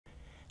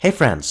Hey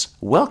friends,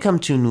 welcome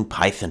to a new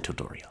Python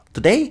tutorial.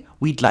 Today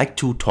we'd like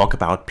to talk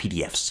about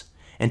PDFs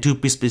and to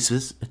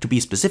be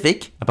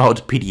specific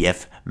about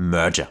PDF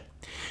merger.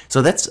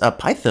 So that's a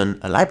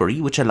Python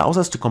library which allows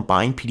us to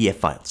combine PDF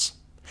files.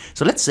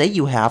 So let's say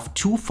you have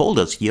two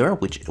folders here,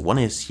 which one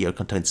is here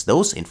contains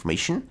those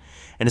information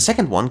and the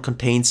second one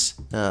contains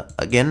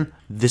again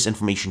this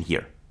information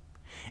here.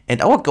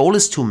 And our goal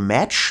is to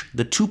match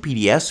the two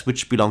PDFs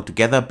which belong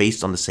together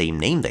based on the same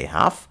name they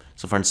have.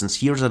 So for instance,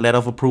 here's a letter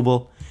of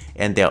approval,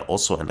 and they're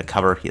also in the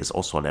cover, here's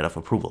also a letter of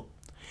approval.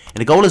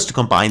 And the goal is to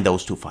combine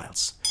those two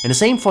files. And the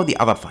same for the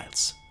other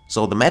files.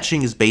 So the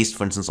matching is based,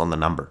 for instance, on the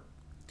number.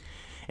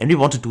 And we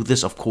want to do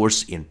this, of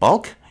course, in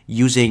bulk,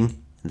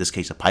 using, in this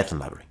case, a Python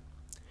library.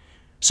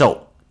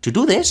 So to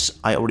do this,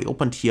 I already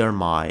opened here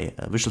my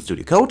Visual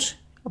Studio Code,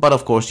 but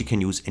of course you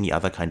can use any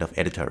other kind of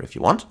editor if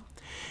you want.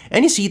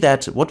 And you see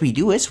that what we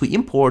do is we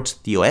import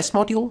the OS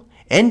module,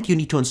 and you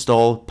need to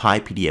install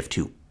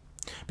PyPDF2.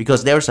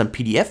 Because there is a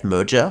PDF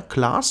merger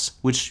class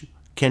which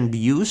can be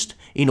used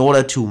in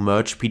order to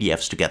merge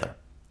PDFs together.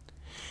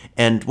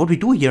 And what we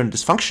do here in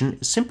this function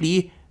is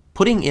simply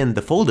putting in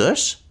the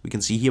folders. We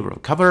can see here a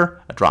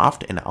cover, a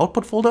draft, and an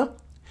output folder.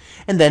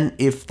 And then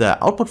if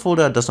the output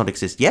folder does not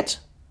exist yet,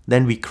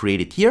 then we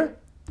create it here.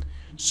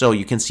 So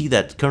you can see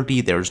that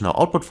currently there is no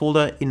output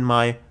folder in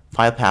my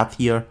file path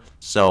here.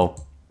 So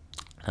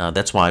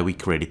that's why we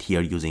create it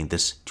here using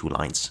these two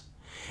lines.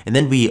 And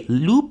then we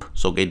loop,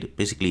 so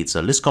basically it's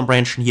a list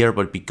comprehension here,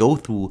 but we go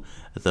through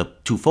the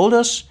two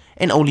folders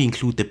and only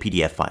include the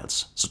PDF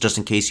files. So just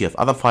in case you have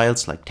other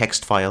files like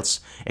text files,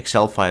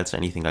 Excel files,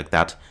 anything like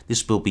that,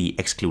 this will be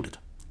excluded.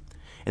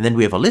 And then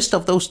we have a list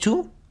of those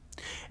two.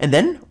 And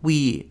then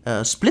we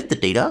split the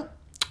data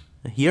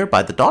here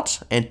by the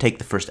dot and take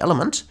the first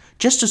element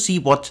just to see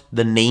what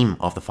the name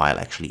of the file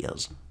actually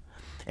is.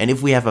 And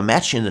if we have a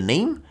match in the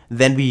name,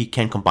 then we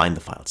can combine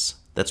the files.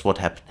 That's what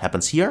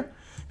happens here.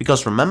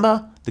 Because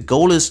remember, the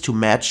goal is to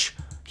match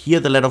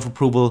here the letter of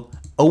approval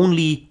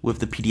only with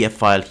the PDF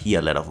file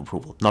here letter of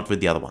approval, not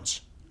with the other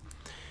ones.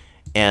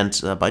 And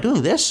by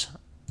doing this,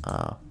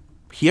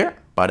 here,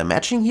 by the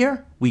matching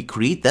here, we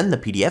create then the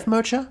PDF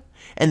merger,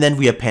 and then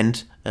we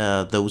append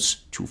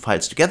those two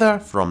files together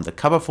from the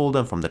cover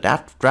folder, from the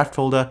draft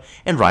folder,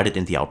 and write it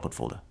in the output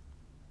folder.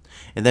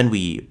 And then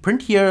we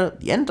print here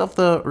the end of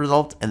the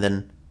result, and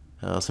then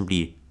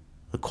simply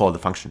call the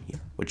function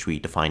here, which we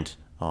defined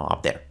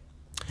up there.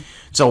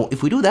 So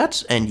if we do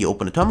that and you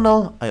open a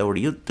terminal, I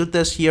already did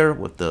this here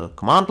with the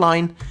command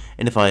line.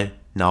 And if I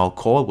now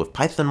call with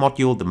Python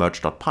module the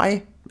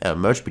merge.py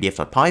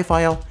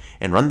file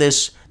and run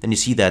this, then you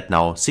see that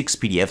now 6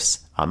 PDFs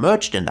are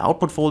merged in the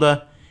output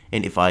folder.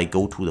 And if I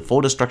go to the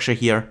folder structure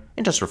here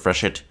and just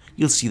refresh it,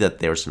 you'll see that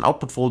there's an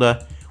output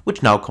folder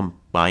which now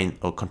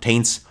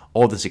contains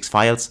all the 6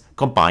 files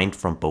combined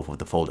from both of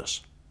the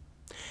folders.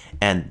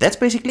 And that's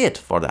basically it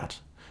for that.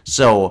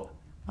 So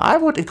I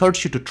would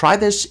encourage you to try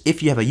this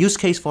if you have a use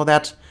case for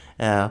that.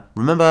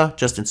 Remember,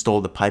 just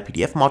install the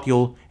PyPDF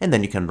module and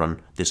then you can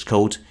run this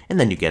code and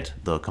then you get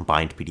the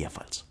combined PDF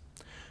files.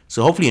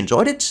 So hopefully you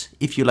enjoyed it.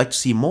 If you'd like to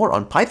see more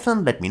on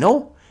Python, let me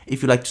know.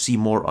 If you'd like to see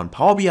more on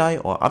Power BI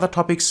or other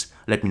topics,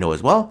 let me know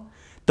as well.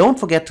 Don't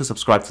forget to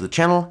subscribe to the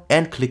channel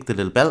and click the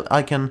little bell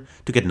icon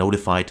to get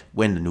notified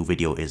when the new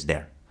video is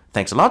there.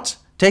 Thanks a lot,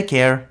 take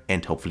care,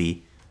 and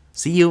hopefully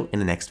see you in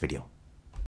the next video.